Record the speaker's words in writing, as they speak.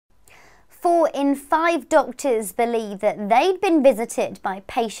4 in 5 doctors believe that they'd been visited by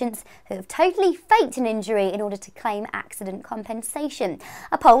patients who have totally faked an injury in order to claim accident compensation.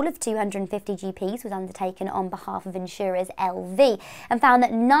 A poll of 250 GPs was undertaken on behalf of insurers LV and found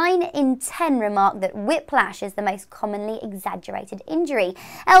that 9 in 10 remarked that whiplash is the most commonly exaggerated injury.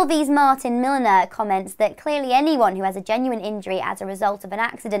 LV's Martin Milner comments that clearly anyone who has a genuine injury as a result of an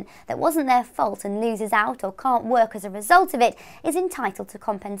accident that wasn't their fault and loses out or can't work as a result of it is entitled to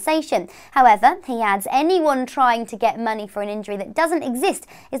compensation. However, he adds, anyone trying to get money for an injury that doesn't exist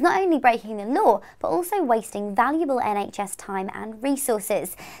is not only breaking the law, but also wasting valuable NHS time and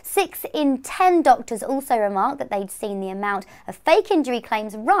resources. 6 in 10 doctors also remarked that they'd seen the amount of fake injury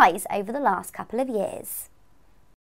claims rise over the last couple of years.